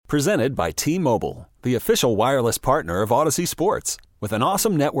Presented by T-Mobile, the official wireless partner of Odyssey Sports. With an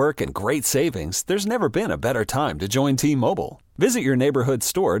awesome network and great savings, there's never been a better time to join T-Mobile. Visit your neighborhood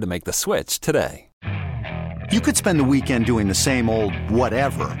store to make the switch today. You could spend the weekend doing the same old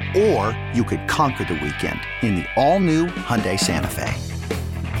whatever, or you could conquer the weekend in the all-new Hyundai Santa Fe.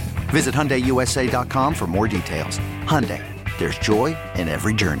 Visit HyundaiUSA.com for more details. Hyundai, there's joy in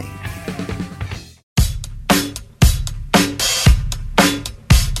every journey.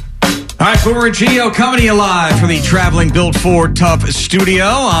 All right, Boomer and Gio coming to you live from the traveling Built Ford Tough studio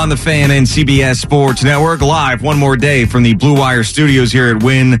on the Fan and CBS Sports Network. Live one more day from the Blue Wire studios here at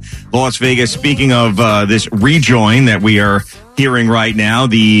Wynn, Las Vegas. Speaking of this rejoin that we are hearing right now,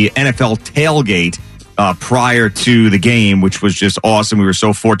 the NFL tailgate prior to the game, which was just awesome. We were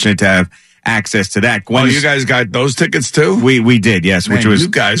so fortunate to have access to that. Oh, you guys got those tickets too? We did, yes, man, which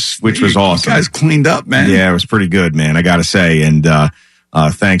was awesome. You guys cleaned up, man. Yeah, it was pretty good, man, I got to say. And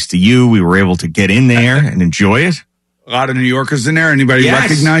thanks to you, we were able to get in there and enjoy it. A lot of New Yorkers in there. Anybody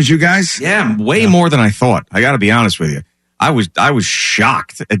recognize you guys? Yeah, way more than I thought. I got to be honest with you. I was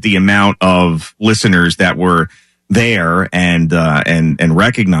shocked at the amount of listeners that were there and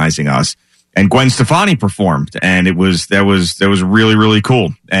recognizing us. And Gwen Stefani performed, and that was really, really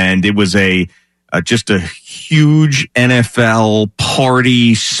cool. And it was just a huge NFL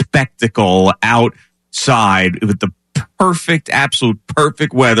party spectacle outside with the absolute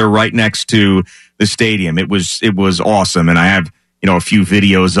perfect weather right next to the stadium. It was awesome. And I have, a few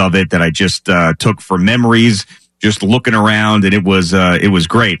videos of it that I just took for memories, just looking around, and it was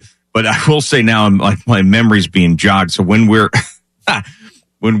great. But I will say now, my memory's being jogged. So when we're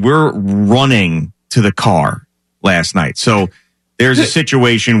running to the car last night, so there's a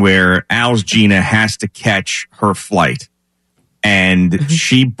situation where Al's Gina has to catch her flight, and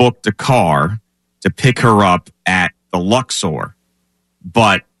she booked a car to pick her up at the Luxor,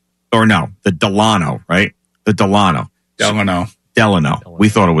 the Delano, right? The Delano. Delano. We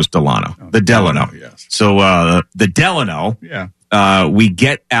thought it was Delano. Oh, the Delano. Yes. So the Delano. Yeah. We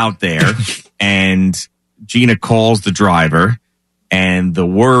get out there, and Gina calls the driver, and the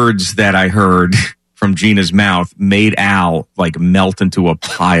words that I heard from Gina's mouth made Al melt into a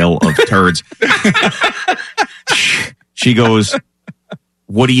pile of turds. She goes,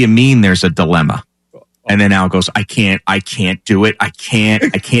 "What do you mean there's a dilemma?" And then Al goes, I can't do it. I can't.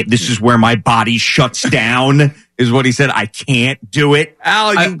 This is where my body shuts down, is what he said. I can't do it.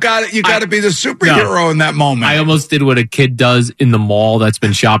 Al, you got to be the superhero in that moment. I almost did what a kid does in the mall that's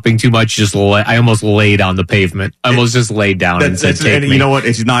been shopping too much. I almost laid on the pavement. I almost just laid down and said, take me. You know what?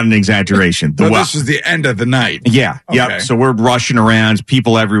 It's not an exaggeration. This is the end of the night. Yeah. Okay. Yeah. So we're rushing around,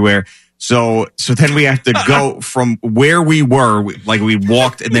 people everywhere. So then we have to go from where we were, we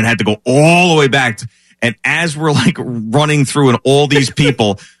walked and then had to go all the way back to, and as we're running through and all these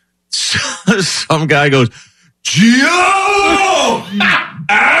people, some guy goes, Gio!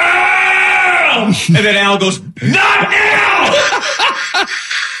 Al! And then Al goes, not now!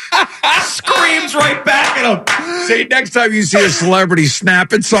 Screams right back at him. See, next time you see a celebrity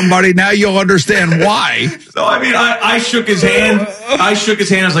snap at somebody, now you'll understand why. So, I shook his hand. I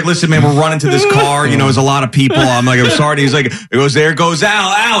was like, listen, man, we're running to this car. There's a lot of people. I'm like, I'm sorry. He's like, it goes, there goes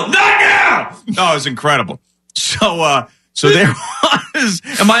Al, not now! No, it was incredible. So there was,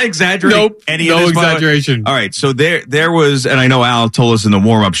 am I exaggerating? Nope, no exaggeration. All right, so there was, and I know Al told us in the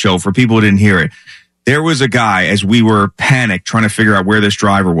warm-up show, for people who didn't hear it, there was a guy, as we were panicked trying to figure out where this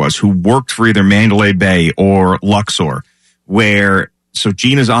driver was, who worked for either Mandalay Bay or Luxor, so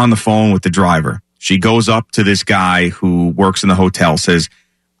Gina's on the phone with the driver. She goes up to this guy who works in the hotel, says,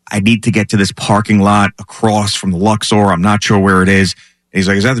 I need to get to this parking lot across from the Luxor. I'm not sure where it is. And he's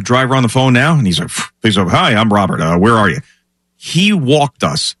like, is that the driver on the phone now? And he's like, hi, I'm Robert. Where are you? He walked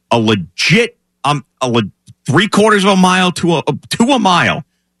us a legit 3/4 of a mile to a mile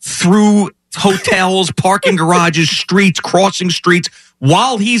through hotels, parking garages, streets, crossing streets,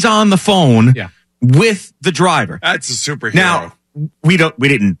 while he's on the phone with the driver. That's a superhero. Now, we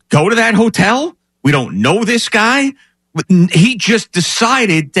didn't go to that hotel. We don't know this guy, but he just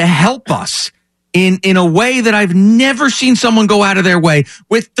decided to help us in a way that I've never seen someone go out of their way,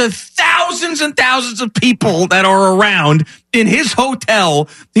 with the thousands and thousands of people that are around in his hotel.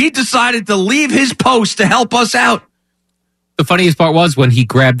 He decided to leave his post to help us out. The funniest part was when he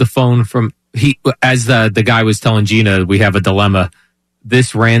grabbed the phone as the guy was telling Gina, we have a dilemma.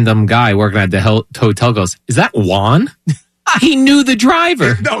 This random guy working at the hotel goes, is that Juan? He knew the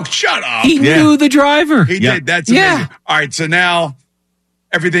driver. No, shut up. He knew the driver. He did. That's amazing. All right, so now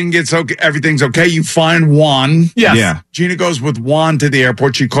Everything's okay. You find Juan. Yes. Yeah. Gina goes with Juan to the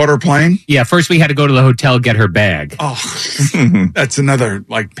airport. She caught her plane. Yeah, first we had to go to the hotel, get her bag. Oh, that's another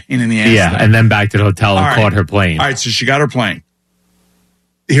pain in the ass. Yeah, and then back to the hotel and caught her plane. All right, so she got her plane.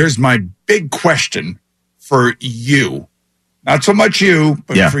 Here's my big question for you. Not so much you,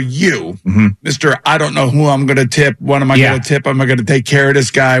 but for you, Mr. I don't know who I'm going to tip. What am I going to tip? Am I going to take care of this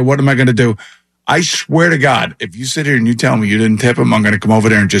guy? What am I going to do? I swear to God, if you sit here and you tell me you didn't tip him, I'm going to come over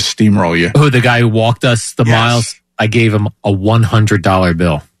there and just steamroll you. Who, the guy who walked us the miles? I gave him a $100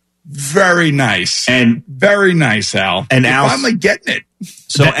 bill. Very nice. And very nice, Al. And You're Al finally getting it.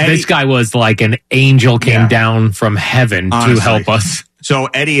 So this guy was like an angel came down from heaven to help us. So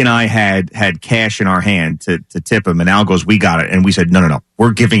Eddie and I had cash in our hand to tip him, and Al goes, "We got it," and we said, "No,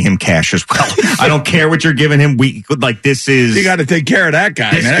 we're giving him cash as well. I don't care what you're giving him. This is you got to take care of that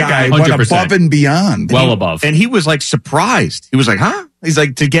guy. That guy 100%. went above and beyond, well above." And he was like surprised. He was like, "Huh?" He's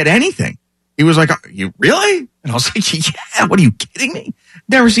like, "To get anything." He was like, "You really?" And I was like, "Yeah. What are you kidding me?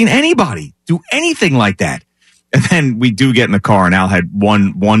 Never seen anybody do anything like that." And then we do get in the car, and Al had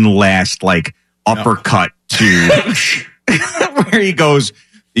one last uppercut to. Where he goes,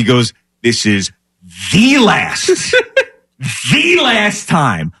 "This is the last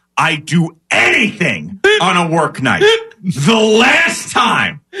time I do anything on a work night. The last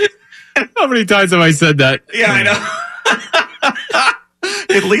time." How many times have I said that? Yeah, I know.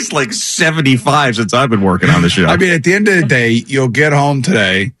 At least 75 since I've been working on the show. I mean, at the end of the day, you'll get home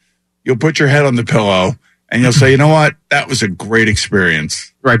today, you'll put your head on the pillow, and you'll say, "You know what? That was a great experience."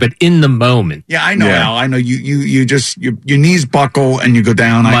 Right, but in the moment. Yeah, I know, Al. I know you just your knees buckle and you go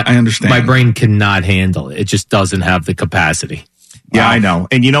down. I understand. My brain cannot handle it. It just doesn't have the capacity. Yeah, I know.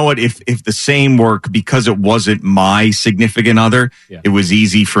 And you know what? If the same work, because it wasn't my significant other, it was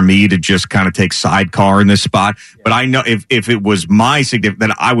easy for me to just kind of take sidecar in this spot. Yeah. But I know if it was my significant,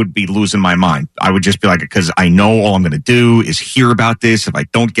 then I would be losing my mind. I would just be like, because I know all I'm going to do is hear about this if I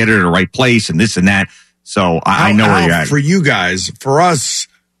don't get it at the right place and this and that. So I know where you're at. For you guys, for us,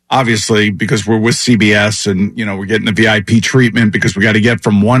 obviously, because we're with CBS and, we're getting the VIP treatment because we got to get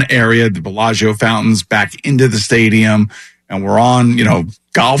from one area, the Bellagio fountains, back into the stadium. And we're on,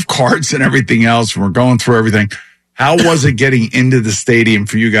 golf carts and everything else. And we're going through everything. How was it getting into the stadium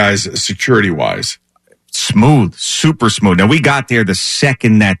for you guys security-wise? Smooth, super smooth. Now, we got there the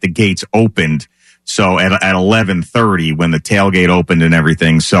second that the gates opened. So at 11:30 when the tailgate opened and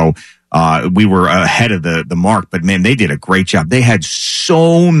everything. So we were ahead of the mark. But, man, they did a great job. They had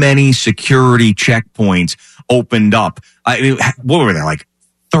so many security checkpoints opened up. I mean, what were there,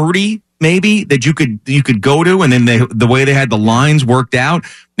 30? Maybe that you could go to, and then the way they had the lines worked out.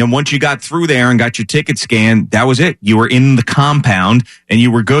 And once you got through there and got your ticket scanned, that was it. You were in the compound and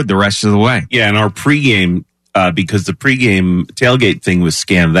you were good the rest of the way. Yeah, and our pregame, because the pregame tailgate thing was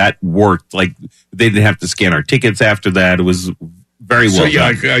scanned, that worked. They didn't have to scan our tickets after that. It was very well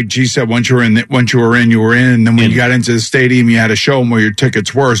done. Like G said, once you were in, you were in. And then when you got into the stadium, you had to show them where your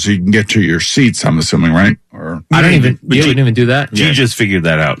tickets were so you can get to your seats, I'm assuming, right? Or you didn't even do that? G just figured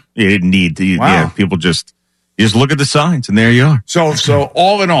that out. You didn't need to. Wow. Yeah, people you just look at the signs, and there you are. So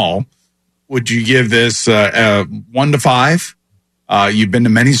all in all, would you give this 1 to 5? You've been to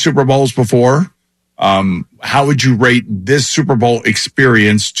many Super Bowls before. How would you rate this Super Bowl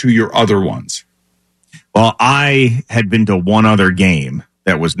experience to your other ones? Well, I had been to one other game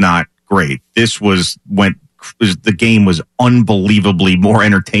that was not great. The game was unbelievably more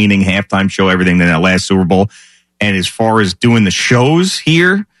entertaining, halftime show, everything than that last Super Bowl. And as far as doing the shows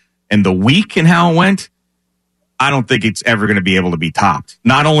here and the week and how it went, I don't think it's ever going to be able to be topped.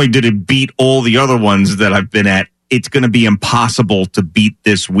 Not only did it beat all the other ones that I've been at, it's going to be impossible to beat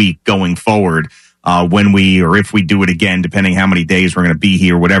this week going forward. If we do it again, depending how many days we're going to be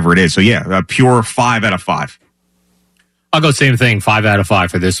here, whatever it is. So yeah, a pure 5 out of 5. I'll go same thing, 5 out of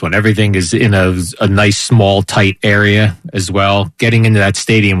 5 for this one. Everything is in a nice, small, tight area as well. Getting into that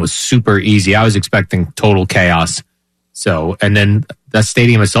stadium was super easy. I was expecting total chaos. So, and then that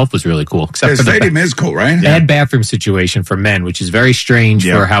stadium itself was really cool. Except the stadium is cool, right? They had bathroom situation for men, which is very strange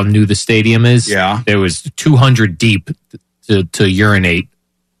for how new the stadium is. Yeah. There was 200 deep to urinate.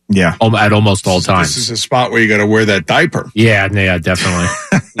 Yeah, at almost all times. This is a spot where you got to wear that diaper. Yeah, definitely.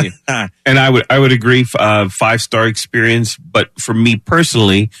 And I would agree, 5-star experience. But for me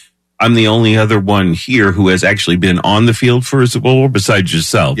personally, I'm the only other one here who has actually been on the field for a Super Bowl besides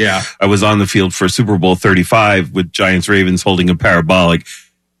yourself. Yeah, I was on the field for Super Bowl 35 with Giants Ravens holding a parabolic.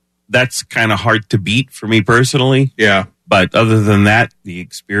 That's kind of hard to beat for me personally. Yeah. But other than that, the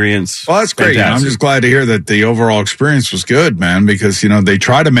experience. Well, that's great. I'm just glad to hear that the overall experience was good, man, because, they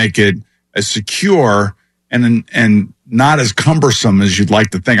try to make it as secure and not as cumbersome as you'd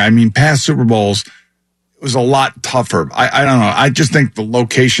like to think. I mean, past Super Bowls, it was a lot tougher. I don't know. I just think the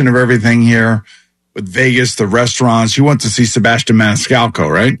location of everything here with Vegas, the restaurants. You went to see Sebastian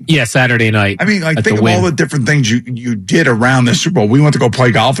Maniscalco, right? Yeah, Saturday night. I mean, think of all the different things you did around the Super Bowl. We went to go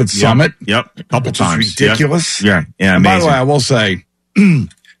play golf at Summit. Yep, a couple times. Ridiculous. Yeah, yeah. And by the way, I will say,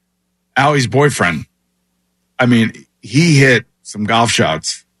 Allie's boyfriend, I mean, he hit some golf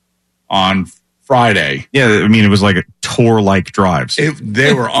shots on Friday. Yeah, I mean, it was like a tour-like drives.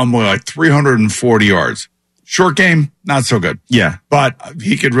 They were unbelievable, like 340 yards. Short game, not so good. Yeah. But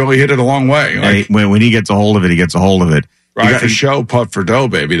he could really hit it a long way. Like, when he gets a hold of it, he gets a hold of it. Right for show, putt for dough,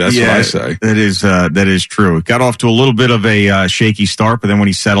 baby. That's what I say. That is true. Got off to a little bit of a shaky start, but then when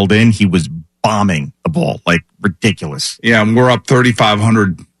he settled in, he was bombing the ball, like ridiculous. Yeah, and we're up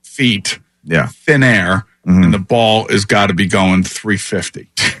 3,500 feet. Yeah. Thin air. Mm-hmm. And the ball has got to be going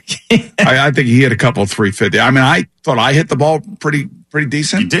 350. I think he hit a couple 350. I mean, I thought I hit the ball pretty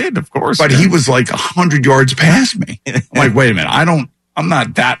decent. You did, of course. But he was like 100 yards past me. I'm like, wait a minute. I'm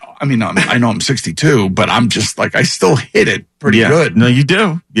not that. I mean, I know I'm 62, but I'm just like, I still hit it pretty good. No, you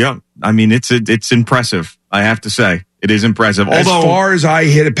do. Yeah. I mean, it's impressive. I have to say. It is impressive. As far as I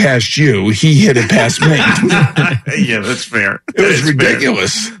hit it past you, he hit it past me. Yeah, that's fair. It was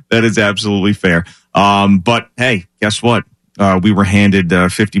ridiculous. Fair. That is absolutely fair. But hey, guess what? We were handed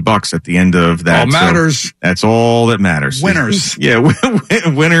 $50 at the end of that. All matters. So that's all that matters. Winners. Yeah,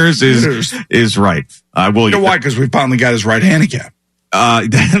 winners is right. You know why? Because we finally got his right handicap.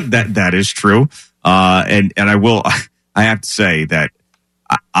 That is true. And I have to say that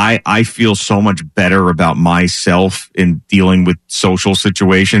I feel so much better about myself in dealing with social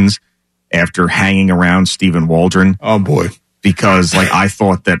situations after hanging around Stephen Waldron. Oh boy. Because I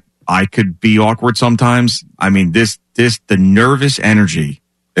thought that I could be awkward sometimes. I mean, the nervous energy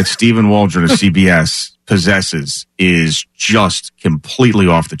that Stephen Waldron of CBS possesses is just completely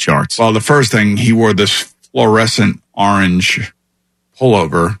off the charts. Well, the first thing, he wore this fluorescent orange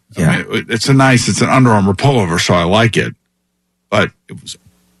pullover. Yeah. I mean, it's an Under Armour pullover, so I like it. But it was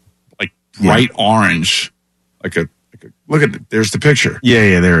like bright orange, like a look at it. There's the picture.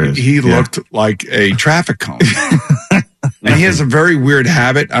 Yeah, there is. He looked like a traffic cone. And he has a very weird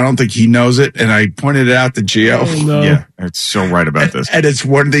habit. I don't think he knows it. And I pointed it out to Gio. Oh, no. Yeah, it's so right about this. And it's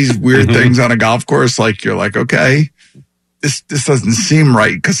one of these weird things on a golf course. Like, you're like, okay, this doesn't seem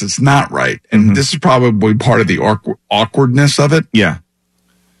right because it's not right. And this is probably part of the awkwardness of it. Yeah.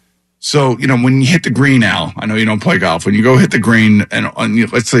 So, when you hit the green, Al, I know you don't play golf. When you go hit the green and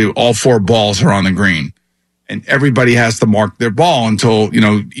let's say all 4 balls are on the green and everybody has to mark their ball until,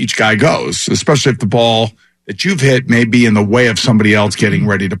 each guy goes, especially if the ball that you've hit may be in the way of somebody else getting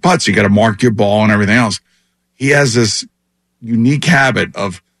ready to putt. So you got to mark your ball and everything else. He has this unique habit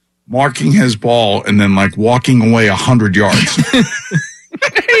of marking his ball and then walking away 100 yards.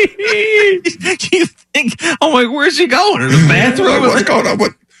 You think, oh my, where's he going? In the bathroom? What's going on?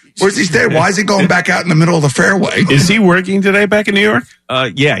 Where's he staying? Why is he going back out in the middle of the fairway? Is he working today back in New York?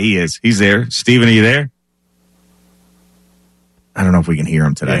 Yeah, he is. He's there. Steven, are you there? I don't know if we can hear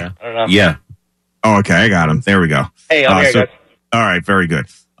him today. Yeah. I don't know. Yeah. Oh, okay. I got him. There we go. Hey, I'm here, guys. All right. Very good.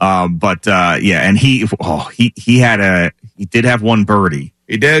 And he did have one birdie.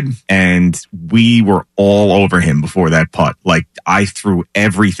 He did. And we were all over him before that putt. I threw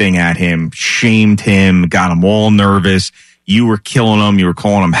everything at him, shamed him, got him all nervous. You were killing him. You were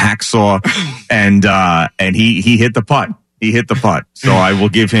calling him hacksaw, and he hit the putt. He hit the putt. So I will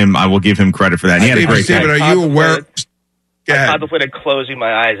give him credit for that. And he had a great day. Are you aware? I contemplated closing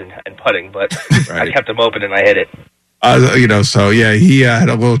my eyes and putting, but I kept them open and I hit it. He had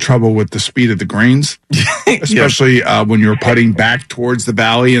a little trouble with the speed of the greens, especially when you're putting back towards the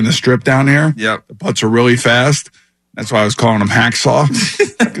valley and the strip down here. Yep. The putts are really fast. That's why I was calling him hacksaw,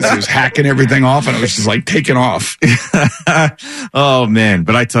 because he was hacking everything off and it was just taking off. Oh man.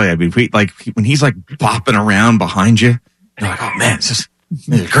 But I tell you, I mean, when he's bopping around behind you, you're like, oh man, this is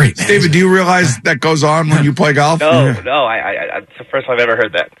great, man. David, do you realize that goes on when you play golf? No, I it's the first time I've ever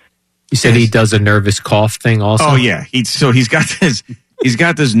heard that. You said he does a nervous cough thing also? Oh yeah. He's got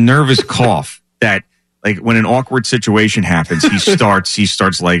this nervous cough that when an awkward situation happens, he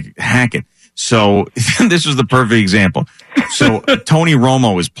starts hacking. So this was the perfect example. So Tony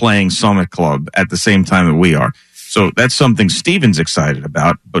Romo is playing Summit Club at the same time that we are. So that's something Steven's excited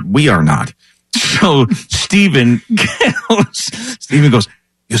about, but we are not. So Steven goes,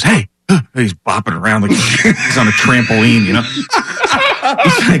 hey, he's bopping around like he's on a trampoline,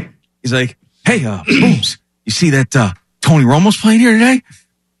 He's like, hey, Booms, you see that Tony Romo's playing here today?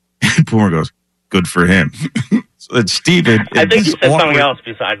 And Boomer goes, good for him. So Steven, I think you said something else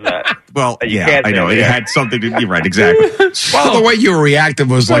besides that. Well, you yeah, can't I know. say, It yeah. had something to be right. Exactly. Well, the way you were reactive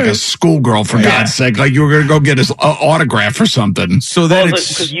was like a schoolgirl, for God's sake. Like you were going to go get his autograph or something. So then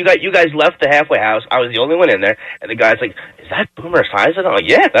because you guys left the halfway house. I was the only one in there, and the guy's like, "Is that Boomer Esiason?" I'm like,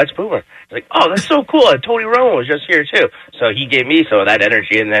 "Yeah, that's Boomer." He's like, "Oh, that's so cool. And Tony Romo was just here too." So he gave me some of that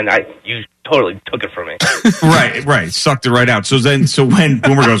energy, and then you totally took it from me. right. Sucked it right out. So when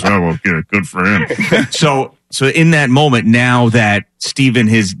Boomer goes, "Oh, well, good for him." So in that moment, now that Steven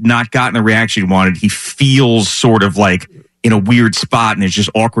has not gotten the reaction he wanted, he feels sort of like in a weird spot and it's just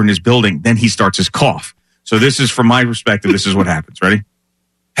awkward in his building. Then he starts his cough. So this is, from my perspective, this is what happens. Ready?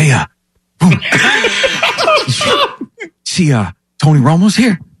 Hey, boom. See, Tony Romo's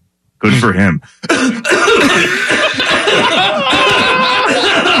here. Good for him.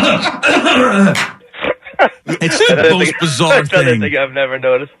 It's the most bizarre thing. Another thing I've never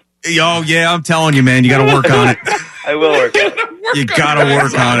noticed. Oh, yeah, I'm telling you, man. You got to work on it. I will work on it. You got to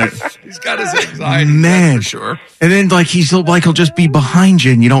work on it. He's got his anxiety, man, for sure. And then, he'll just be behind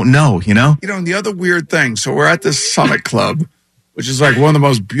you and you don't know, you know? You know, and the other weird thing, so we're at this Summit Club, which is like one of the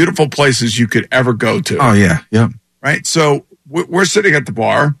most beautiful places you could ever go to. Oh, yeah. Yep. Right? So we're sitting at the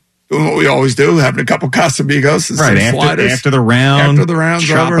bar, doing what we always do, having a couple Casamigos and some sliders. After the round's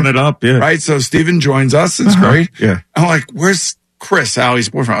chopping over. It up, yeah. Right? So Steven joins us. It's great. Yeah. I'm like, where's Chris, Allie's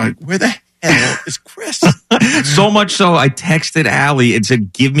boyfriend? I'm like, where the hell is Chris? So much so, I texted Allie and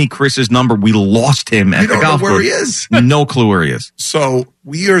said, give me Chris's number. We lost him at the golf course. Where he is. No clue where he is. So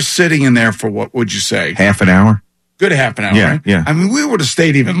we are sitting in there for, what would you say? Half an hour? Good half an hour, yeah, right? Yeah. I mean, we would have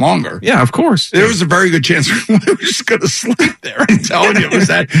stayed even longer. Yeah, of course. There was a very good chance we were just going to sleep there. I'm telling you,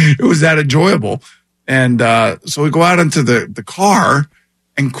 it was that enjoyable. And so we go out into the car,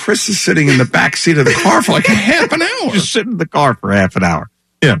 and Chris is sitting in the back seat of the car for like a half an hour. Just sitting in the car for half an hour.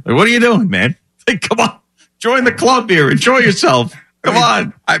 Yeah. Like, what are you doing, man? Like, come on. Join the club here. Enjoy yourself. Come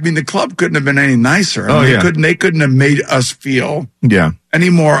on. I mean, the club couldn't have been any nicer. They couldn't have made us feel any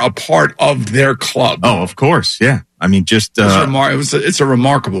more a part of their club. Oh, of course. Yeah. I mean, just it's a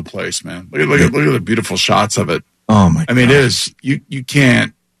remarkable place, man. Look at the beautiful shots of it. Oh my! I mean, it is. You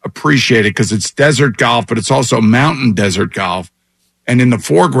can't appreciate it because it's desert golf, but it's also mountain desert golf. And in the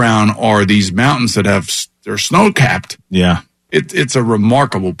foreground are these mountains that they're snow capped. Yeah, it's a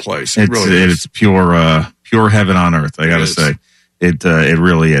remarkable place. It really is. It's pure heaven on earth. I got to say, it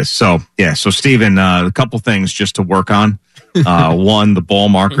really is. So yeah. So Steven, a couple things just to work on. One, the ball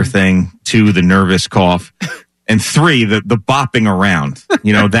marker thing. Two, the nervous cough. And three, the bopping around.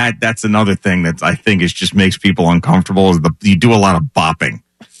 You know, that's another thing that I think just makes people uncomfortable is you do a lot of bopping,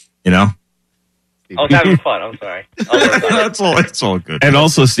 you know? I was having fun. I'm sorry. It's all good. And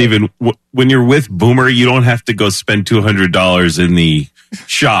also, Steven, when you're with Boomer, you don't have to go spend $200 in the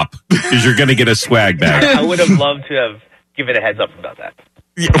shop because you're going to get a swag bag. I would have loved to have given a heads up about that.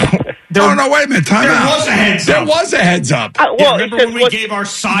 No, wait a minute. Time out. There was a heads up. Remember when we gave our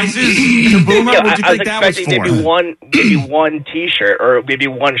sizes to Boomer? What do you think that was for? Maybe one T-shirt or maybe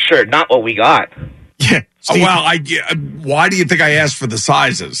one shirt. Not what we got. Yeah. Why do you think I asked for the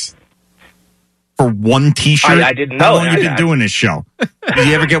sizes? For one T-shirt? I didn't know. How long have you been doing this show? Did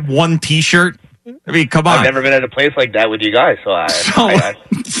you ever get one T-shirt? I mean, come on. I've never been at a place like that with you guys, so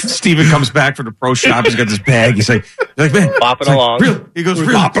Steven comes back from the pro shop. He's got this bag. He's like man, bopping along. He goes,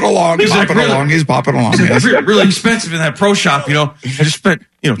 bopping along. He's bopping along. He's bopping along. It's really expensive in that pro shop. You know, I just spent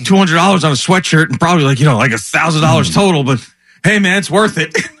 $200 on a sweatshirt and probably like $1,000 total. But hey, man, it's worth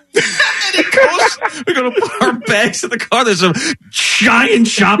it. And he goes, we're going to put our bags in the car. There's a giant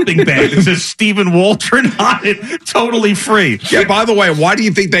shopping bag that says Stephen Waldron on it, totally free. Yeah, by the way, why do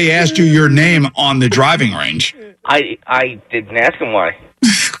you think they asked you your name on the driving range? I didn't ask him why.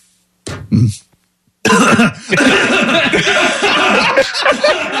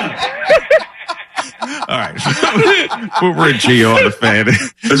 All right. We're at Gio on the Fan.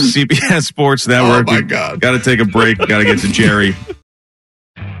 This is CBS Sports Network. Oh, my God. Got to take a break. Got to get to Jerry.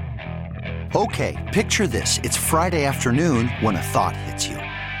 Okay, picture this. It's Friday afternoon when a thought hits you.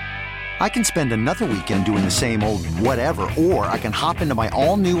 I can spend another weekend doing the same old whatever, or I can hop into my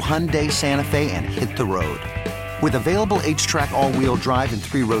all-new Hyundai Santa Fe and hit the road. With available H-Track all-wheel drive and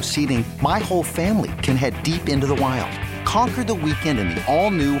 3-row seating, my whole family can head deep into the wild. Conquer the weekend in the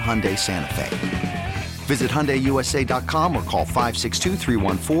all-new Hyundai Santa Fe. Visit HyundaiUSA.com or call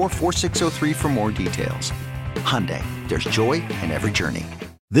 562-314-4603 for more details. Hyundai, there's joy in every journey.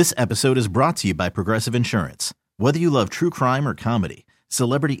 This episode is brought to you by Progressive Insurance. Whether you love true crime or comedy,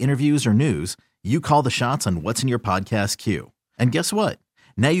 celebrity interviews or news, you call the shots on what's in your podcast queue. And guess what?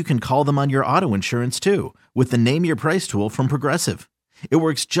 Now you can call them on your auto insurance too with the Name Your Price tool from Progressive. It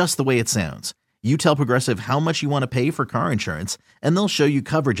works just the way it sounds. You tell Progressive how much you want to pay for car insurance, and they'll show you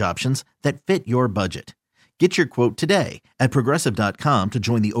coverage options that fit your budget. Get your quote today at Progressive.com to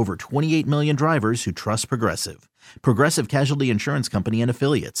join the over 28 million drivers who trust Progressive. Progressive Casualty Insurance Company and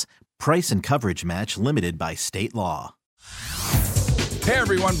Affiliates. Price and coverage match limited by state law. Hey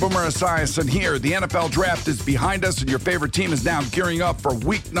everyone, Boomer Esiason here. The NFL draft is behind us and your favorite team is now gearing up for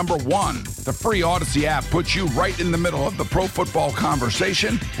week number 1. The free Odyssey app puts you right in the middle of the pro football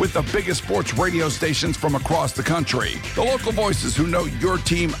conversation with the biggest sports radio stations from across the country. The local voices who know your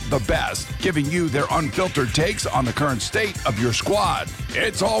team the best, giving you their unfiltered takes on the current state of your squad.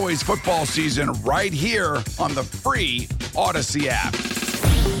 It's always football season right here on the free Odyssey app.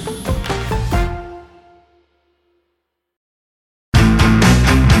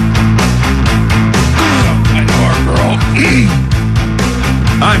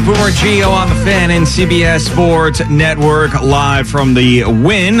 I'm Boomer Gio on the Fan and CBS Sports Network, live from the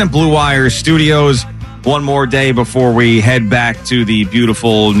Wynn Blue Wire Studios. One more day before we head back to the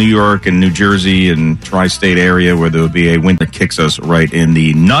beautiful New York and New Jersey and tri-state area where there will be a winter that kicks us right in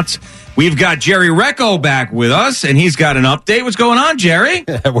the nuts. We've got Jerry Recco back with us, and he's got an update. What's going on, Jerry?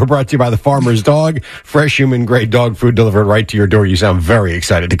 We're brought to you by The Farmer's Dog. Fresh human-grade dog food delivered right to your door. You sound very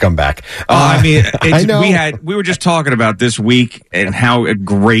excited to come back. I mean, I know. We were just talking about this week and how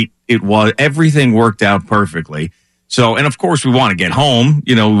great it was. Everything worked out perfectly. So, and of course, we want to get home.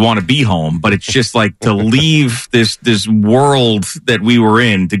 You know, we want to be home, but it's just like to leave this world that we were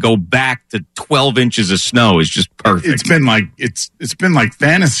in to go back to 12 inches of snow is just perfect. It's been like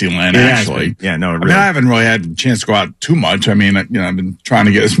fantasy land, actually. Yeah, no, I mean, I haven't really had a chance to go out too much. I mean, you know, I've been trying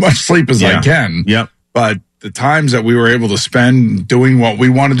to get as much sleep as I can. Yep. But the times that we were able to spend doing what we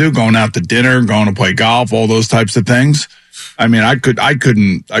want to do, going out to dinner, going to play golf, all those types of things. I mean, I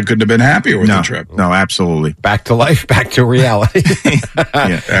couldn't have been happier with the trip. No, absolutely. Back to life, back to reality.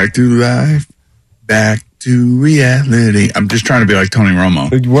 Yeah. Back to life, back to reality. I'm just trying to be like Tony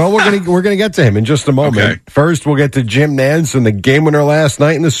Romo. Well, we're gonna get to him in just a moment. Okay. First, we'll get to Jim NANTZ'S and the game winner last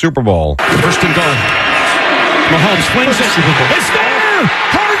night in the Super Bowl. First and goal. Mahomes flings it. It's there!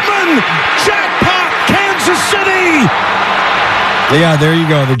 Hardman! Jackpot! Kansas City! Yeah, there you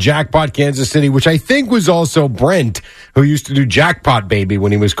go. The Jackpot Kansas City, which I think was also Brent, who used to do Jackpot Baby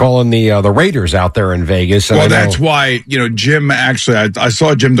when he was calling the Raiders out there in Vegas. And well, that's why, you know, Jim actually, I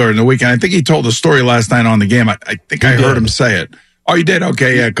saw Jim during the weekend. I think he told the story last night on the game. I think I heard him say it. Oh, you did?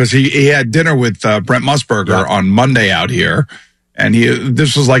 Okay, yeah, because he had dinner with Brent Musburger on Monday out here. And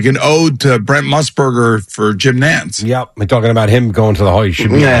this was like an ode to Brent Musburger for Jim Nantz. Yep. We're talking about him going to the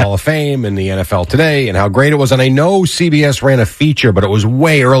Hall of Fame and the NFL Today and how great it was. And I know CBS ran a feature, but it was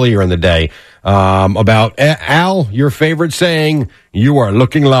way earlier in the day about Al, your favorite saying, "You are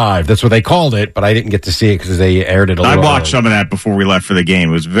looking live." That's what they called it, but I didn't get to see it because they aired it a little I watched some of that before we left for the game.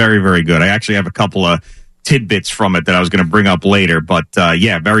 It was very, very good. I actually have a couple of tidbits from it that I was going to bring up later, but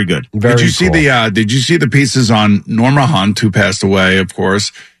yeah, very good. Did you see the pieces on Norma Hunt, who passed away, of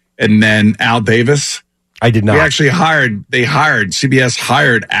course, and then Al Davis? I did not. CBS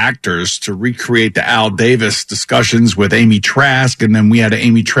hired actors to recreate the Al Davis discussions with Amy Trask, and then we had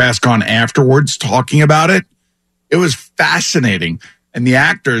Amy Trask on afterwards talking about it. It was fascinating. And the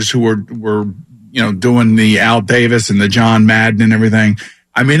actors who were doing the Al Davis and the John Madden and everything,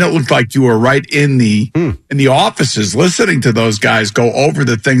 I mean, it looked like you were right in the offices listening to those guys go over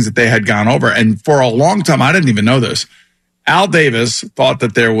the things that they had gone over. And for a long time, I didn't even know this. Al Davis thought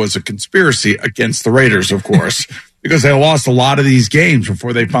that there was a conspiracy against the Raiders, of course, because they lost a lot of these games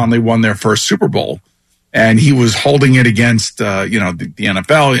before they finally won their first Super Bowl. And he was holding it against, the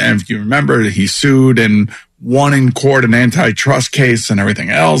NFL. And if you remember, he sued and won in court an antitrust case and everything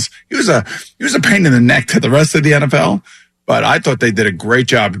else. He was a pain in the neck to the rest of the NFL. But I thought they did a great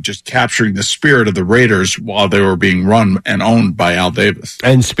job of just capturing the spirit of the Raiders while they were being run and owned by Al Davis.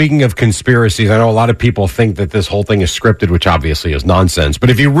 And speaking of conspiracies, I know a lot of people think that this whole thing is scripted, which obviously is nonsense. But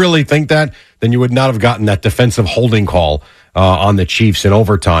if you really think that, then you would not have gotten that defensive holding call on the Chiefs in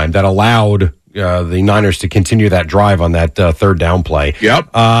overtime that allowed the Niners to continue that drive on that third down play. Yep.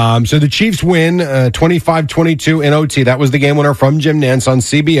 So the Chiefs win 25-22 in OT. That was the game winner from Jim Nantz on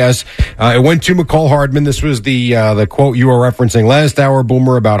CBS. It went to Mecole Hardman. This was the quote you were referencing last hour,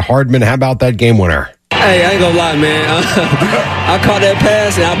 Boomer, about Hardman. How about that game winner? Hey, I ain't gonna lie, man. I caught that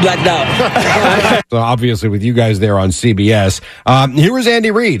pass and I blacked out. So obviously with you guys there on CBS. Here was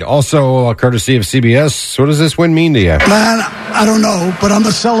Andy Reid, also courtesy of CBS. What does this win mean to you? Man, I don't know, but I'm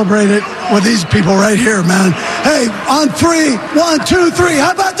going to celebrate it with these people right here, man. Hey, on 3, 1, 2, 3.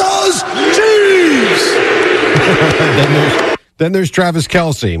 How about those Chiefs? Then there's Travis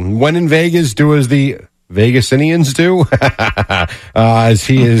KELCE. When in Vegas, do as the Vegasinians do. as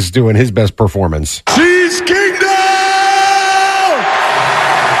he is doing his best performance. Cheese Kingdom!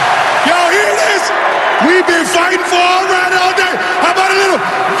 Y'all hear this? We've been fighting for all right all day. How about a little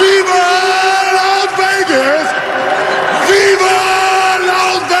Viva Las Vegas? Viva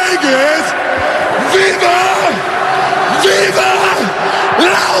Las Vegas! Viva! Viva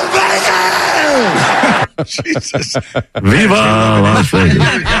Las Vegas! Jesus. Viva Las Vegas!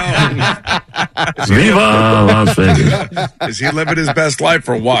 Viva Las Vegas! Is he living his best life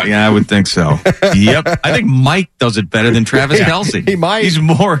or what? Yeah, I would think so. Yep. I think Mike does it better than Travis Kelce. He might. He's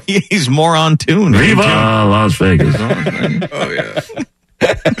more on tune. Viva Las Vegas! Oh, yeah.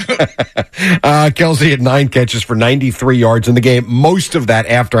 Kelce had 9 catches for 93 yards in the game. Most of that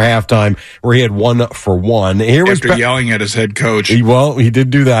after halftime, where he had 1 for 1. Here was After yelling at his head coach. He did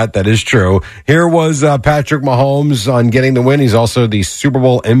do that. That is true. Here was Patrick Mahomes on getting the win. He's also the Super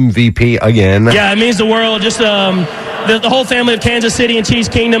Bowl MVP again. Yeah, it means the world. Just the whole family of Kansas City and Cheese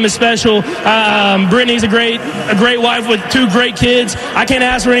Kingdom is special. Brittany's a great wife with 2 great kids. I can't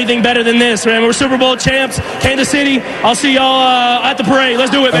ask for anything better than this, man. We're Super Bowl champs, Kansas City. I'll see y'all at the parade. Let's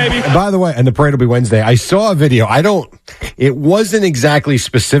do it, baby. By the way, and the parade will be Wednesday. I saw a video. It wasn't exactly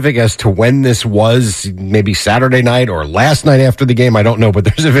specific as to when this was, maybe Saturday night or last night after the game. I don't know, but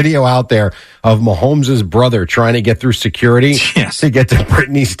there's a video out there of Mahomes' brother trying to get through security to get to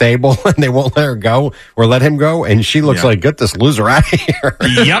Brittany's table, and they won't let her go or let him go. And she looks like, get this loser out of here.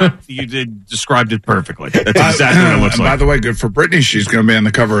 Yep. You described it perfectly. That's exactly what it looks like. By the way, good for Brittany. She's going to be on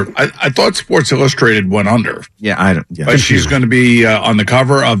the cover. I thought Sports Illustrated went under. Yeah, but she's going to be on the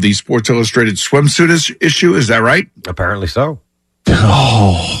cover of the Sports Illustrated swimsuit issue. Is that right? Apparently so. You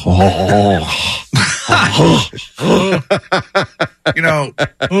know.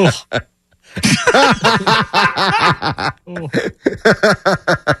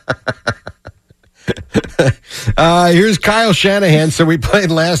 Here's Kyle Shanahan. So we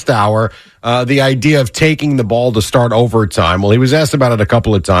played last hour the idea of taking the ball to start overtime. Well, he was asked about it a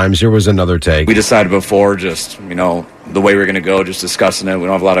couple of times. Here was another take. We decided before, just, the way we're going to go, just discussing it. We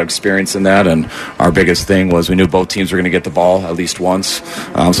don't have a lot of experience in that, and our biggest thing was we knew both teams were going to get the ball at least once.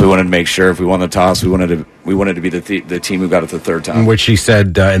 So we wanted to make sure if we won the toss, we wanted to be the team who got it the third time. Which he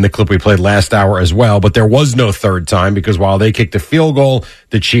said in the clip we played last hour as well, but there was no third time because while they kicked the field goal,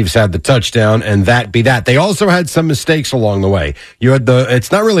 the Chiefs had the touchdown, and that be that. They also had some mistakes along the way. You had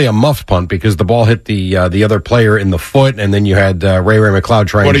it's not really a muff punt because the ball hit the other player in the foot, and then you had Ray McLeod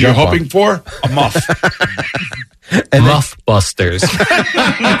trying to jump. What are you hoping for? A muff. And Muff Busters.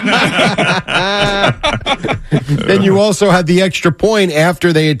 Then you also had the extra point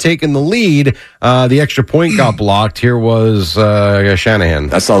after they had taken the lead. The extra point got blocked. Here was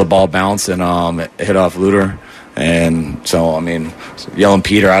Shanahan. I saw the ball bounce and it hit off Luter. And so, yelling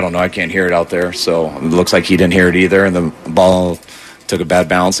Peter, I don't know. I can't hear it out there. So it looks like he didn't hear it either. And the ball took a bad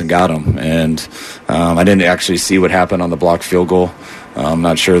bounce and got him. And I didn't actually see what happened on the blocked field goal. I'm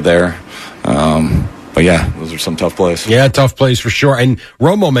not sure there. But yeah, those are some tough plays. Yeah, tough plays for sure. And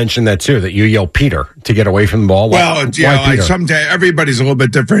Romo mentioned that too, that you yell Peter to get away from the ball. Well, sometimes everybody's a little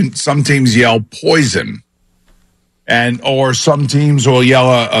bit different. Some teams yell poison, or some teams will yell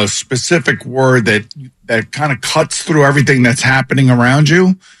a specific word that kind of cuts through everything that's happening around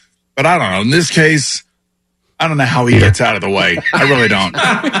you. But I don't know. In this case, I don't know how he gets out of the way. I really don't.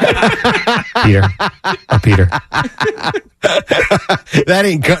 Peter. That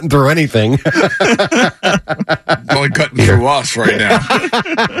ain't cutting through anything. It's only cutting through us right now.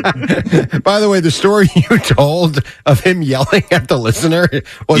 By the way, the story you told of him yelling at the listener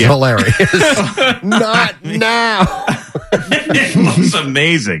was hilarious. Not now. It was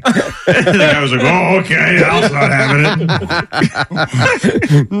amazing. The guy was like, "Oh, okay, Al's not having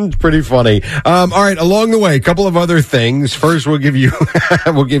it." It's pretty funny. All right, along the way, a couple of other things. First, we'll give you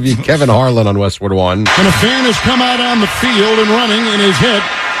Kevin Harlan on Westwood One. And a fan has come out on the field and running and is hit.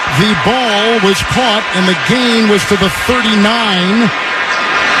 The ball was caught and the gain was to the 39.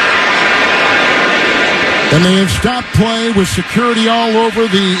 And they have stopped play with security all over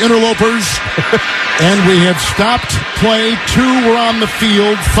the interlopers. And we have stopped play. 2 were on the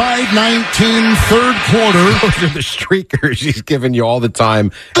field. 5:19, third quarter. Those are the streakers he's giving you all the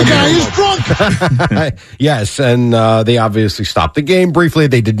time. The guy is drunk. Yes, and they obviously stopped the game briefly.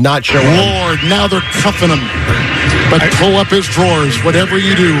 They did not show up. Lord, now they're cuffing him. But pull up his drawers, whatever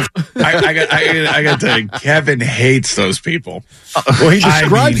you do. I got to tell you, Kevin hates those people. Well, he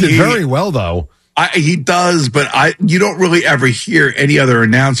describes it very well, though. He does, but you don't really ever hear any other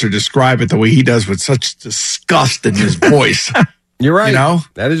announcer describe it the way he does with such disgust in his voice. You're right.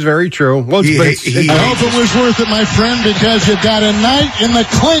 That is very true. Well, I hope it was worth it, my friend, because you got a night in the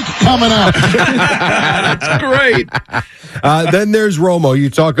clink coming up. That's great. Then there's Romo. You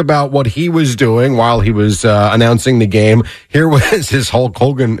talk about what he was doing while he was announcing the game. Here was his Hulk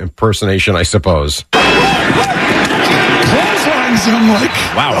Hogan impersonation, I suppose. Clotheslines him like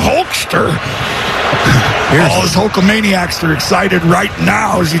Wow. a Hulkster. All his Hulkamaniacs are excited right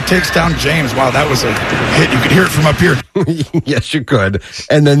now as he takes down James. Wow, that was a hit. You could hear it from up here. Yes, you could.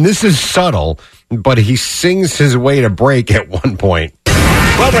 And then this is subtle, but he sings his way to break at one point.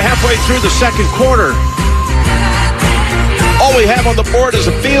 Well, we're halfway through the second quarter. All we have on the board is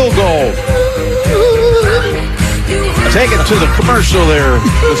a field goal. Take it to the commercial there,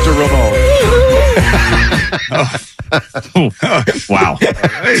 Mr. Romo. Wow.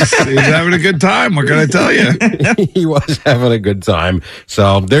 He's having a good time. What can I tell you? He was having a good time.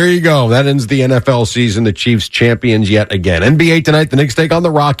 So there you go. That ends the NFL season. The Chiefs champions yet again. NBA tonight, the Knicks take on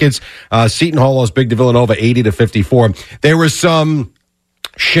the Rockets. Seton Hall lost big to Villanova 80-54. There was some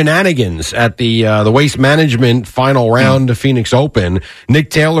shenanigans at the Waste Management final round of Phoenix Open. Nick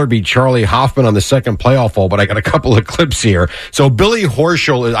Taylor beat Charlie Hoffman on the second playoff hole, but I got a couple of clips here. So Billy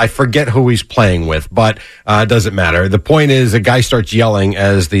Horschel, I forget who he's playing with, but it doesn't matter. The point is, the guy starts yelling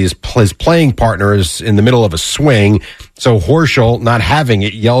as his playing partner is in the middle of a swing. So Horschel, not having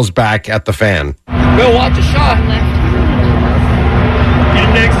it, yells back at the fan. Bill, watch the shot. Get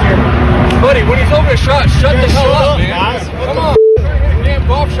it next year. Buddy, when he's over a shot, shut the hell up, man. Come on. Damn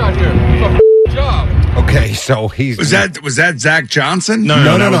golf shot here. It's a job. Okay, so he's... Was that Zach Johnson? No,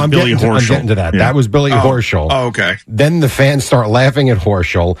 I'm getting to that. Yeah. That was Billy Horschel. Oh, okay. Then the fans start laughing at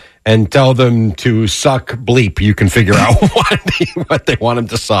Horschel and tell them to suck bleep. You can figure out what they want him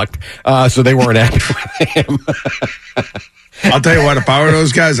to suck. So they weren't happy with him. I'll tell you what, if I were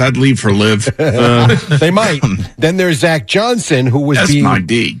those guys, I'd leave for live. They might. Then there's Zach Johnson, who was That's my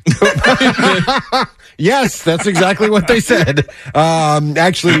D. Yes, that's exactly what they said.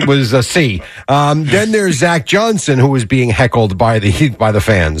 Actually, it was a C. Then there's Zach Johnson, who was being heckled by the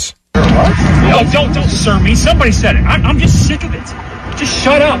fans. No, don't sir me. Somebody said it. I'm just sick of it. Just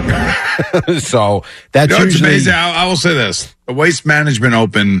shut up. So that's it's usually amazing. I will say this: the Waste Management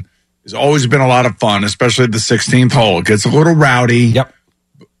Open has always been a lot of fun, especially the 16th hole. It gets a little rowdy. Yep.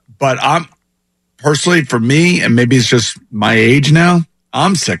 But I'm personally, for me, and maybe it's just my age now,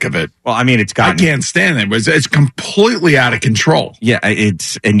 I'm sick of it. Well, I mean, I can't stand it. It's completely out of control. Yeah,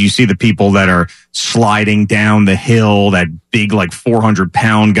 and you see the people that are sliding down the hill, that big, like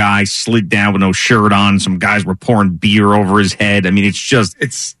 400-pound guy slid down with no shirt on. Some guys were pouring beer over his head. I mean, it's just,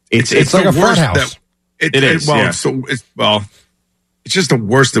 it's like a frat house. It is. It's just the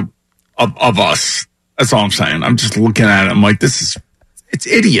worst of us. That's all I'm saying. I'm just looking at it. I'm like, it's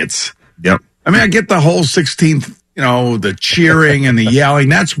idiots. Yep. I mean, I get the whole 16th, the cheering and the yelling.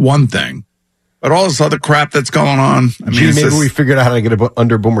 That's one thing. But all this other crap that's going on. I mean, maybe we figured out how to get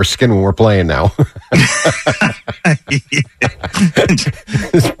under Boomer's skin when we're playing now.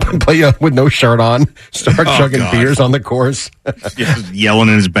 Play with no shirt on. Start chugging beers on the course. Just yelling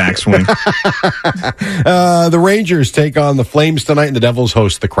in his backswing. The Rangers take on the Flames tonight, and the Devils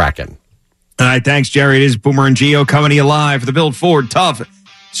host the Kraken. All right, thanks, Jerry. It is Boomer and Gio coming to you live for the Build Ford Tough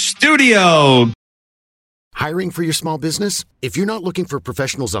Studio. Hiring for your small business? If you're not looking for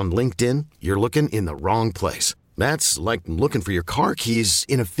professionals on LinkedIn, you're looking in the wrong place. That's like looking for your car keys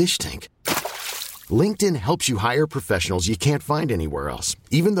in a fish tank. LinkedIn helps you hire professionals you can't find anywhere else,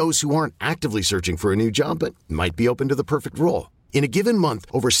 even those who aren't actively searching for a new job but might be open to the perfect role. In a given month,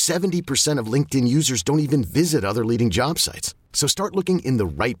 over 70% of LinkedIn users don't even visit other leading job sites. So start looking in the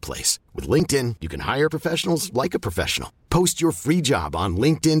right place. With LinkedIn, you can hire professionals like a professional. Post your free job on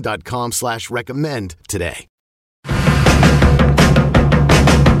linkedin.com/recommend today.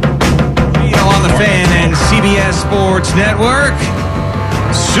 On the Fan and CBS Sports Network.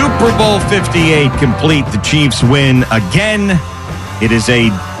 Super Bowl 58 complete. The Chiefs win again. It is a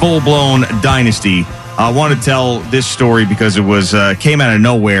full-blown dynasty. I want to tell this story because it was came out of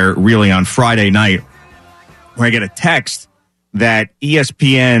nowhere, really, on Friday night, where I get a text that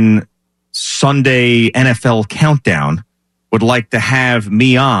ESPN Sunday NFL Countdown would like to have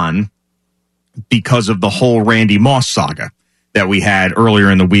me on because of the whole Randy Moss saga that we had earlier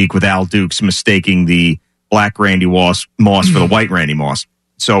in the week with Al Dukes mistaking the black Randy Moss for the white Randy Moss.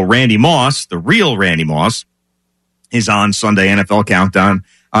 So Randy Moss, the real Randy Moss, is on Sunday NFL Countdown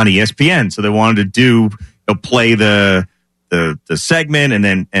on ESPN. So they wanted to play the segment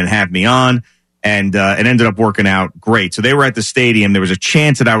and have me on, and it ended up working out great. So they were at the stadium. There was a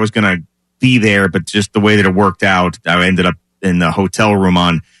chance that I was going to be there, but just the way that it worked out, I ended up in the hotel room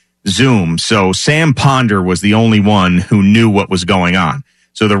on Zoom. So Sam Ponder was the only one who knew what was going on.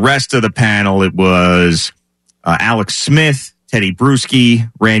 So the rest of the panel, it was Alex Smith, Teddy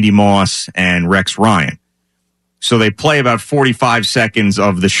Bruschi, Randy Moss, and Rex Ryan. So they play about 45 seconds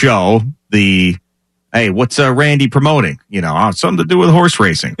of the show. Hey, what's Randy promoting? Something to do with horse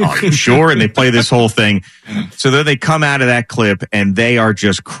racing. Are you sure? And they play this whole thing. So then they come out of that clip and they are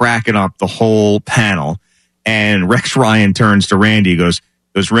just cracking up the whole panel. And Rex Ryan turns to Randy, goes,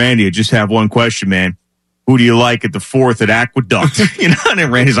 Randy, I just have one question, man. Who do you like at the 4th at Aqueduct? And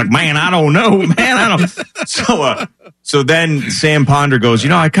then Randy's like, man, I don't know, man. I don't. So then Sam Ponder goes,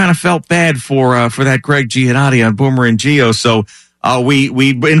 I kind of felt bad for that Greg Giannotti on Boomer and Gio. So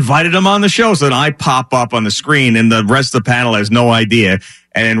we invited him on the show. So then I pop up on the screen and the rest of the panel has no idea.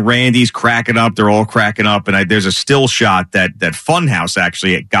 And Randy's cracking up. They're all cracking up. And there's a still shot that Funhouse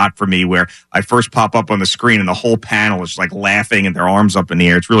actually got for me where I first pop up on the screen and the whole panel is like laughing and their arms up in the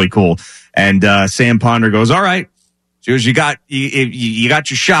air. It's really cool. And Sam Ponder goes, all right, you got your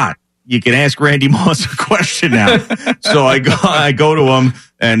shot. You can ask Randy Moss a question now. So I go to him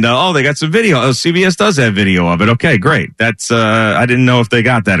and, they got some video. CBS does have video of it. Okay, great. That's, I didn't know if they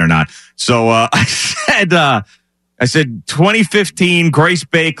got that or not. So, I said 2015 Grace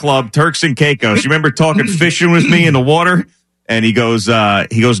Bay Club, Turks and Caicos. You remember talking fishing with me in the water? And he goes,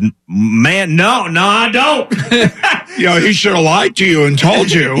 man, no, I don't. He should have lied to you and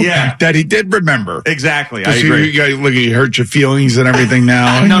told you that he did remember. Exactly. I agree. You hurt your feelings and everything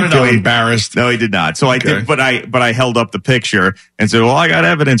now. No. Feel embarrassed. No, he did not. So I did, but I held up the picture and said, well, I got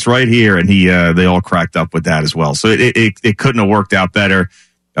evidence right here. And they all cracked up with that as well. So it couldn't have worked out better.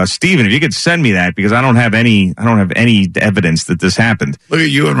 Steven, if you could send me that because I don't have any evidence that this happened. Look at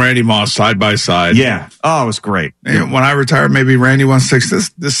you and Randy Moss side by side. Yeah. Oh, it was great. When I retire, maybe Randy wants to take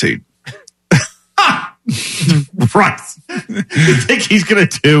this seat. Right. You think he's going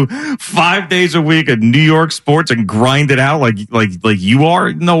to do 5 days a week of New York sports and grind it out like you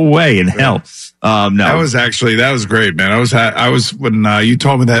are? No way in hell. No. That was great, man. I was when you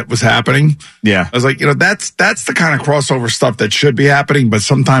told me that was happening. Yeah. I was like, that's the kind of crossover stuff that should be happening, but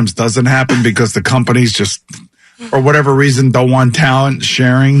sometimes doesn't happen because the companies just, for whatever reason, don't want talent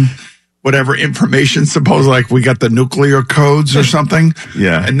sharing whatever information. Suppose like we got the nuclear codes or something.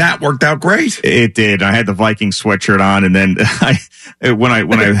 Yeah. And that worked out great. It did. I had the Viking sweatshirt on. And then when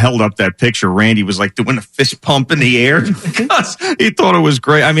I held up that picture, Randy was like doing a fist pump in the air because he thought it was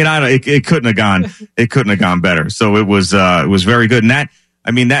great. I mean, it couldn't have gone better. So it was very good. And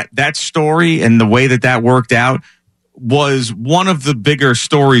that story and the way that worked out was one of the bigger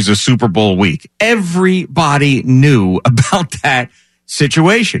stories of Super Bowl week. Everybody knew about that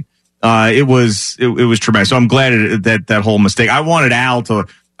situation. It was tremendous. So I'm glad that whole mistake.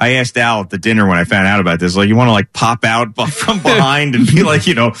 I asked Al at the dinner when I found out about this, like, you want to like pop out from behind and be like,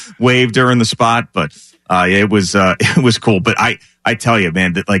 wave during the spot. But, it was cool. But I tell you,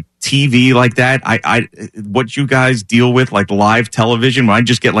 man, that like TV like that, what you guys deal with, like live television, when I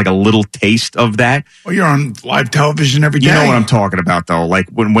just get like a little taste of that. Well, you're on live television every day. You know what I'm talking about, though. Like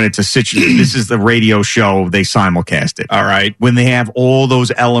when it's a situation, this is the radio show, they simulcast it. All right. When they have all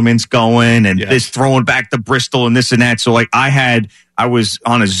those elements going and this throwing back to Bristol and this and that. So like I was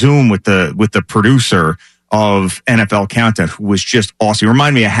on a Zoom with the producer of NFL Countdown, who was just awesome. He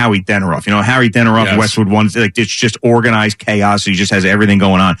reminded me of Howie Deneroff. Howie Deneroff, Westwood One, like it's just organized chaos. He just has everything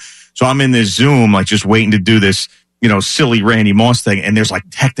going on. So I'm in this Zoom, like just waiting to do this, silly Randy Moss thing. And there's like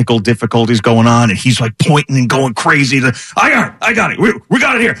technical difficulties going on. And he's like pointing and going crazy. I got it. We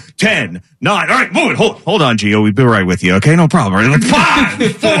got it here. 10, 9. All right, move it. Hold on, Gio. We'll be right with you. Okay, no problem. Like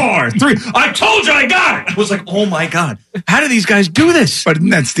 5, 4, 3. I told you I got it. I was like, oh my God. How do these guys do this? But isn't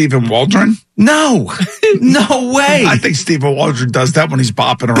that Stephen Waldron? No way. I think Stephen Waldron does that when he's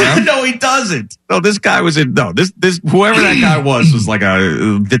bopping around. No, he doesn't. No, this guy was this whoever that guy was like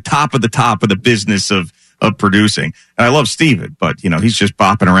the top of the business of producing. And I love Steven, but he's just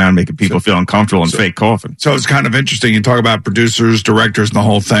bopping around making people feel uncomfortable and fake coughing. So it's kind of interesting. You talk about producers, directors, and the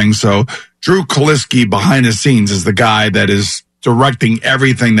whole thing. So Drew Kaliski behind the scenes is the guy that is directing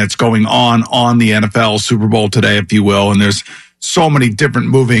everything that's going on the NFL Super Bowl today, if you will. And there's so many different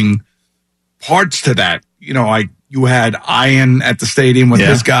moving parts to that. Like you had Ian at the stadium with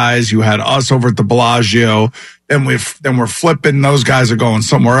his guys. You had us over at the Bellagio. Then we're flipping. Those guys are going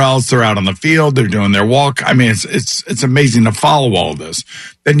somewhere else. They're out on the field. They're doing their walk. I mean, it's amazing to follow all of this.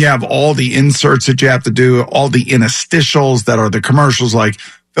 Then you have all the inserts that you have to do, all the interstitials that are the commercials. Like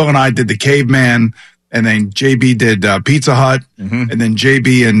Phil and I did the Caveman, and then JB did Pizza Hut, and then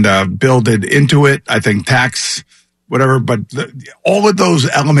JB and Bill did Intuit. I think tax, whatever. But all of those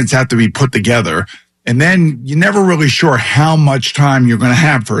elements have to be put together. And then you're never really sure how much time you're going to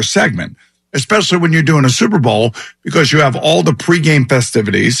have for a segment, especially when you're doing a Super Bowl, because you have all the pregame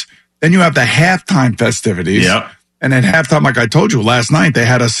festivities, then you have the halftime festivities. Yep. And at halftime, like I told you last night, they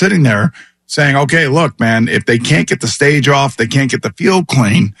had us sitting there saying, okay, look, man, if they can't get the stage off, they can't get the field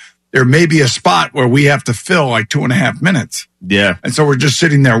clean, there may be a spot where we have to fill like 2.5 minutes. Yeah. And so we're just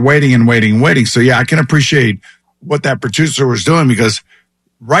sitting there waiting. So, yeah, I can appreciate what that producer was doing, because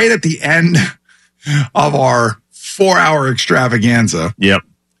right at the end of our 4-hour extravaganza. Yep.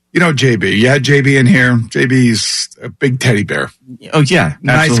 You know, JB. You had JB in here. JB's a big teddy bear. Oh, yeah.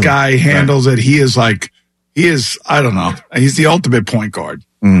 Nice absolutely. guy, handles it. He is, I don't know. He's the ultimate point guard.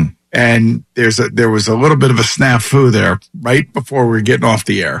 Mm. And there was a little bit of a snafu there right before we were getting off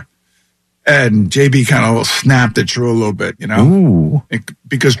the air. And JB kind of snapped at Drew a little bit, you know? Ooh.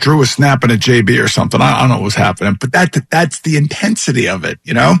 Because Drew was snapping at JB or something. I don't know what was happening. But that's the intensity of it,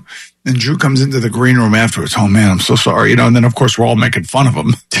 you know? And Drew comes into the green room afterwards. Oh, man, I'm so sorry. You know, and then, of course, we're all making fun of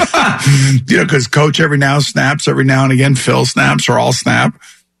him. You know, because Coach every now snaps, every now and again, Phil snaps, or I'll snap.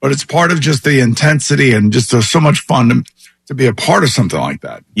 But it's part of just the intensity, and just so much fun to be a part of something like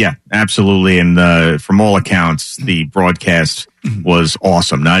that. Yeah, absolutely. And from all accounts, the broadcast was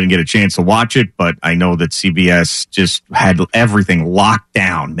awesome. Now, I didn't get a chance to watch it, but I know that CBS just had everything locked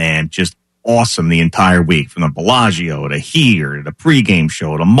down, man. Just awesome the entire week, from the Bellagio to here to the pregame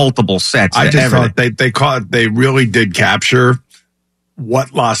show to multiple sets. I just thought they really did capture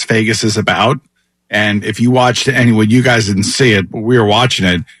what Las Vegas is about. And if you watched anyway, you guys didn't see it, but we were watching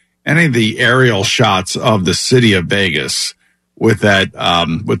it. Any of the aerial shots of the city of Vegas with that,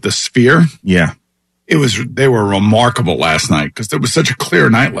 with the sphere. Yeah. They were remarkable last night, because there was such a clear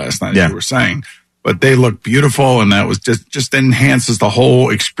night last night, as you were saying. But they looked beautiful, and that was just enhances the whole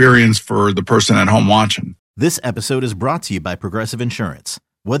experience for the person at home watching. This episode is brought to you by Progressive Insurance.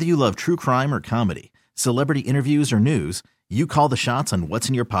 Whether you love true crime or comedy, celebrity interviews or news, you call the shots on what's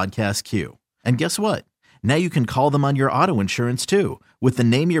in your podcast queue. And guess what? Now you can call them on your auto insurance too, with the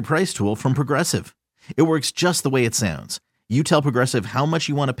Name Your Price tool from Progressive. It works just the way it sounds. You tell Progressive how much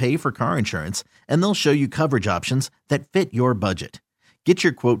you want to pay for car insurance, and they'll show you coverage options that fit your budget. Get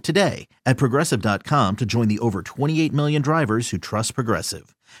your quote today at Progressive.com to join the over 28 million drivers who trust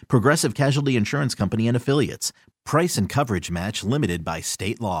Progressive. Progressive Casualty Insurance Company and Affiliates. Price and coverage match limited by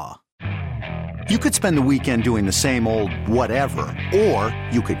state law. You could spend the weekend doing the same old whatever, or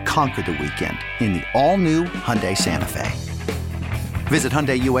you could conquer the weekend in the all-new Hyundai Santa Fe. Visit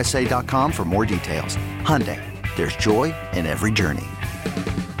HyundaiUSA.com for more details. Hyundai, there's joy in every journey.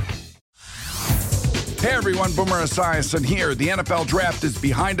 Hey everyone, Boomer Esiason here. The NFL Draft is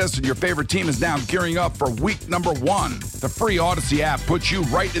behind us, and your favorite team is now gearing up for week number 1. The free Odyssey app puts you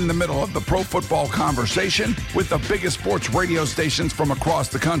right in the middle of the pro football conversation with the biggest sports radio stations from across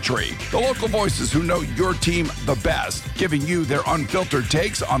the country. The local voices who know your team the best, giving you their unfiltered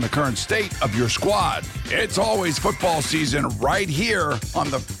takes on the current state of your squad. It's always football season right here on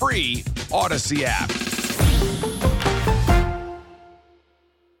the free Odyssey app.